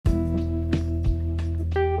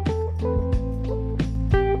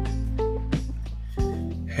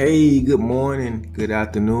Hey, good morning, good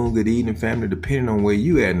afternoon, good evening, family, depending on where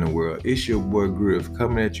you at in the world. It's your boy Griff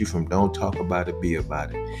coming at you from Don't Talk About It, Be About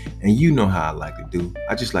It. And you know how I like to do.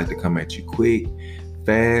 I just like to come at you quick,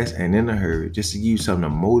 fast, and in a hurry, just to give you something to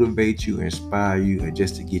motivate you, inspire you, and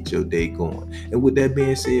just to get your day going. And with that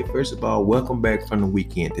being said, first of all, welcome back from the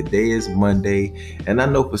weekend. Today is Monday, and I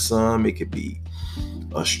know for some it could be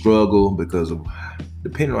a struggle because of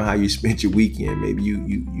depending on how you spent your weekend. Maybe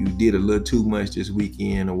you did a little too much this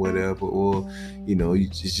weekend or whatever, or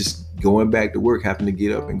it's just going back to work, having to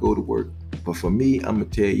get up and go to work. But for me, I'm gonna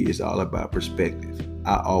tell you, it's all about perspective.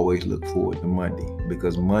 I always look forward to Monday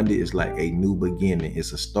because Monday is like a new beginning.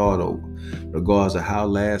 It's a start over. Regardless of how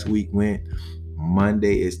last week went,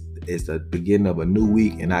 Monday is the beginning of a new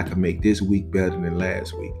week, and I can make this week better than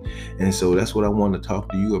last week. And so that's what I want to talk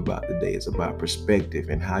to you about today. It's about perspective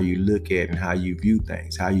and how you look at and how you view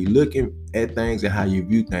things. How you look at things and how you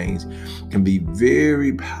view things can be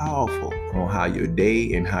very powerful on how your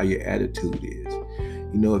day and how your attitude is.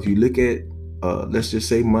 If you look at, let's just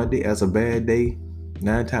say Monday as a bad day,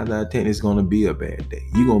 9 times out of 10, it's going to be a bad day.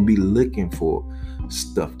 You're going to be looking for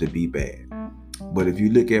stuff to be bad. But if you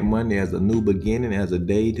look at Monday as a new beginning, as a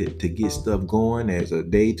day to get stuff going, as a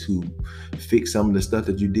day to fix some of the stuff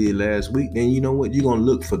that you did last week, then you know what? You're going to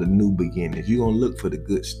look for the new beginnings. You're going to look for the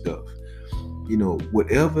good stuff.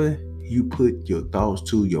 Whatever you put your thoughts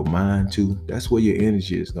to, your mind to, that's where your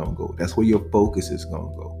energy is going to go. That's where your focus is going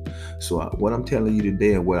to go. So what I'm telling you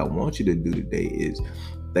today and what I want you to do today is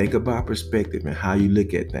think about perspective and how you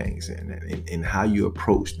look at things and how you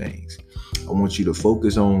approach things. I want you to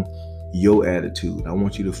focus on your attitude. I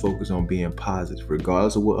want you to focus on being positive,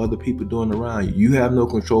 regardless of what other people are doing around you. You have no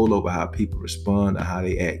control over how people respond or how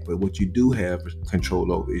they act, but what you do have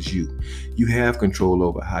control over is you. You have control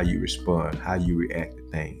over how you respond, how you react to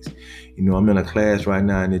things. I'm in a class right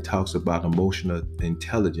now and it talks about emotional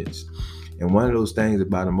intelligence. And one of those things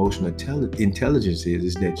about emotional intelligence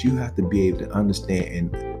is that you have to be able to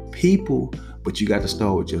understand people, but you got to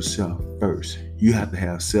start with yourself first. You have to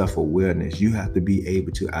have self-awareness. You have to be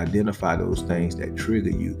able to identify those things that trigger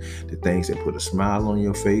you, the things that put a smile on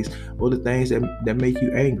your face, or the things that make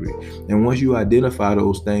you angry. And once you identify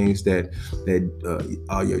those things that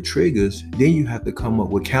are your triggers, then you have to come up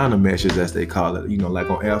with countermeasures, as they call it. Like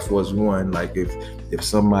on Air Force One, like if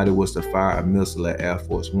somebody was to fire a missile at Air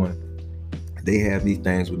Force One, they have these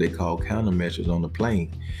things what they call countermeasures on the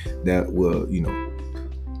plane that will,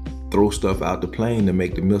 throw stuff out the plane to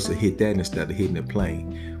make the missile hit that instead of hitting the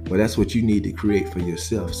plane. Well, that's what you need to create for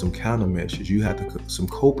yourself, some countermeasures. You have some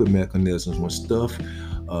coping mechanisms when stuff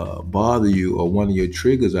bother you or one of your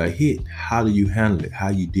triggers are hit. How do you handle it?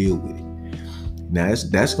 How you deal with it? Now,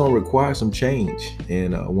 that's going to require some change.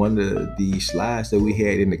 And one of the slides that we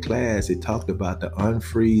had in the class, it talked about the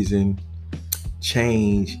unfreezing,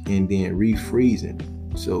 change, and then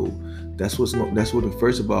refreezing. So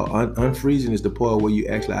first of all, unfreezing is the part where you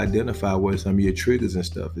actually identify where some of your triggers and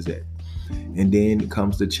stuff is at. And then it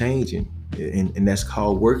comes to changing, and that's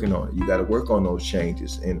called working on it. You got to work on those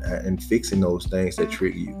changes and fixing those things that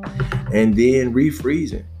trigger you. And then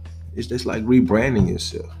refreezing. It's just like rebranding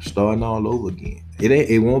yourself, starting all over again.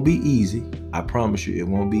 It won't be easy. I promise you, it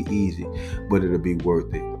won't be easy, but it'll be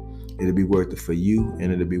worth it. It'll be worth it for you,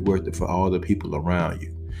 and it'll be worth it for all the people around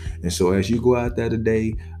you. And so as you go out there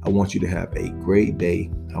today, I want you to have a great day.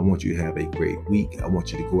 I want you to have a great week. I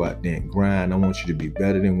want you to go out there and grind. I want you to be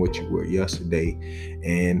better than what you were yesterday.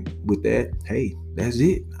 And with that, hey, that's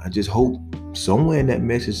it. I just hope somewhere in that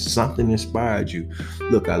message, something inspired you.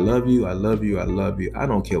 Look, I love you. I love you. I love you. I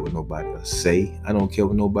don't care what nobody else say. I don't care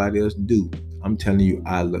what nobody else do. I'm telling you,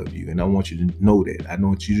 I love you. And I want you to know that. I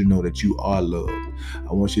want you to know that you are loved.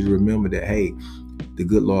 I want you to remember that, hey, the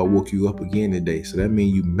good Lord woke you up again today. So that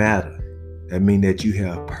means you matter. That means that you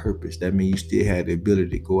have purpose. That means you still have the ability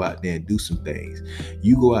to go out there and do some things.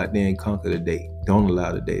 You go out there and conquer the day. Don't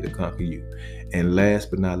allow the day to conquer you. And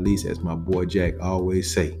last but not least, as my boy Jack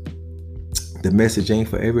always say, the message ain't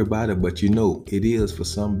for everybody, but it is for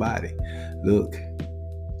somebody. Look,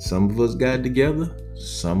 some of us got it together.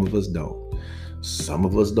 Some of us don't. Some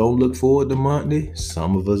of us don't look forward to Monday.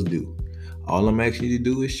 Some of us do. All I'm asking you to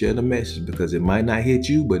do is share the message, because it might not hit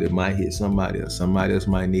you, but it might hit somebody else. Somebody else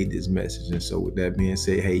might need this message. And so with that being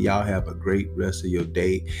said, hey, y'all have a great rest of your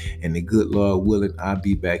day. And the good Lord willing, I'll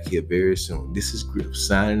be back here very soon. This is Griff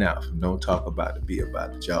signing out from Don't Talk About It, Be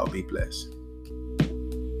About It. Y'all be blessed.